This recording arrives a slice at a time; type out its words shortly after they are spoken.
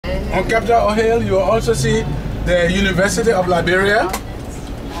On Capitol Hill, you will also see the University of Liberia.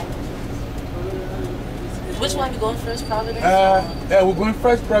 Which one are we going first, Providence? Yeah, we're going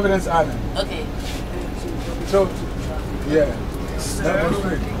first Providence Island. Okay. So, yeah.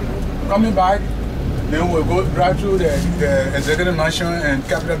 Coming back, then we'll go drive through the Executive Mansion and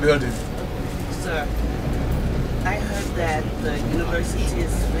Capitol Building. Sir, I heard that the university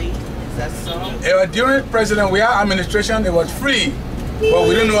is free. Is that so? During President Weah administration, it was free. But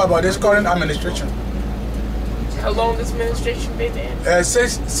we don't know about this current administration. How long has administration been there?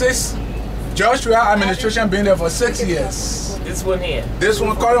 Six. George Weah administration been there for 6 years. This one here? This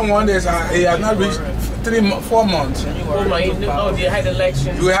one, current one, is he has not reached 4 months. Oh, you had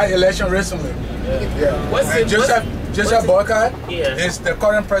election? We had election recently. Yeah. Joseph Boycott is the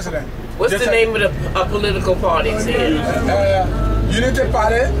current president. What's the name of the political parties here? Unity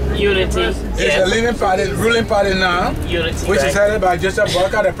Party. Unity. Is the leading party, ruling party now. Unity. Which is headed by Joseph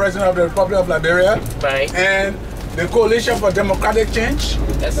Boycott, the president of the Republic of Liberia. Right. And the Coalition for Democratic Change,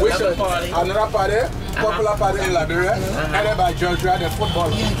 that's which another is party. Another party, popular party in Liberia, headed by George Weah, the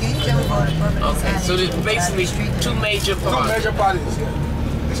footballer. Okay, so there's basically two major parties. Two major parties, yeah.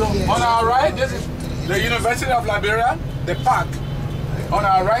 So on our right, this is the University of Liberia, the park. On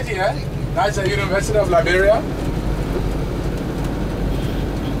our right here, that's the University of Liberia.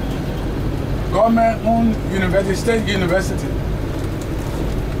 Government-owned university, state university.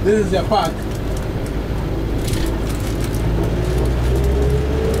 This is the park.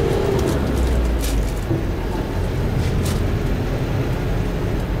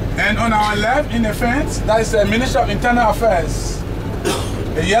 And on our left in the fence, that is the Ministry of Internal Affairs.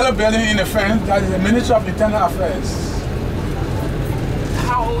 The yellow building in the fence, that is the Ministry of Internal Affairs.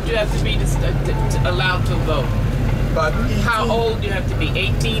 How old do you have to be to allowed to vote? But how old do you have to be?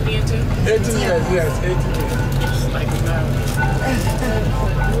 18 here too? 18 years, yes, 18 years. Like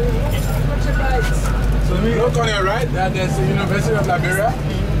so we look on your right, that is the University of Liberia.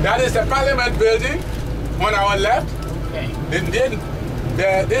 That is the Parliament building on our left. Okay.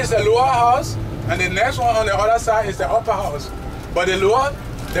 This is the lower house, and the next one on the other side is the upper house. But the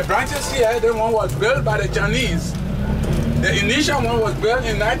branches here, the one was built by the Chinese. The initial one was built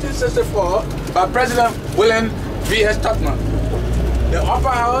in 1964 by President William V.S. Tubman. The upper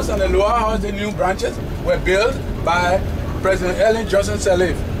house and the lower house, the new branches, were built by President Ellen Johnson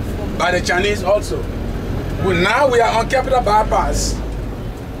Sirleaf, by the Chinese also. Now we are on Capitol Bypass.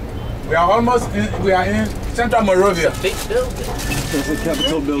 We are in central Monrovia. It's a big building. It's a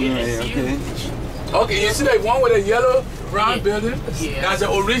Capitol building right here, okay. Okay, you see the one with the yellow brown building? Yeah. That's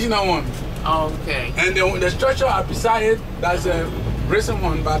the original one. Okay. And the structure beside it, that's a recent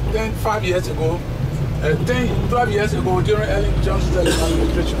one, but 5 years ago, 12 years ago, during Ellen Johnson's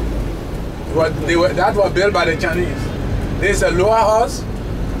administration, that was built by the Chinese. There's a lower house.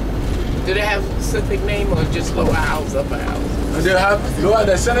 Do they have a specific name or just lower house, upper house? They have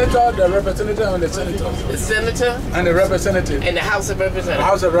the senator, the representative, and the senators. The senator? And the representative. And the House of Representatives. The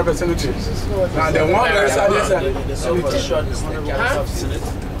House of Representatives. Now the one beside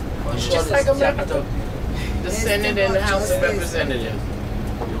is just like America. The Senate and the House of Representatives.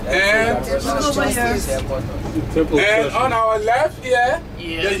 And on our left here,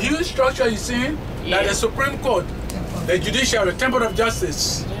 the huge structure you see, that's the Supreme Court, the Judiciary, Temple of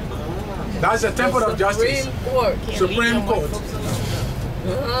Justice. That's the Temple of Justice. Supreme Court.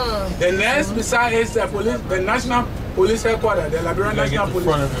 The next beside is the police, the National Police Headquarters, the Liberian National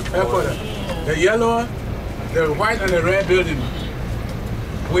Police Headquarters. The yellow, the white, and the red building.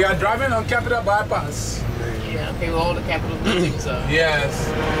 We are driving on Capitol Bypass. Yeah, okay, well, all the Capitol buildings are. Yes.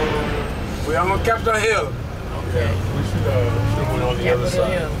 We are on Capitol Hill. Okay. We should go on the other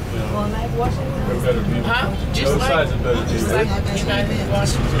side. Huh? Just like United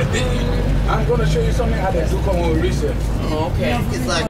Washington. I'm going to show you something how they do come when we reach there. Oh, okay.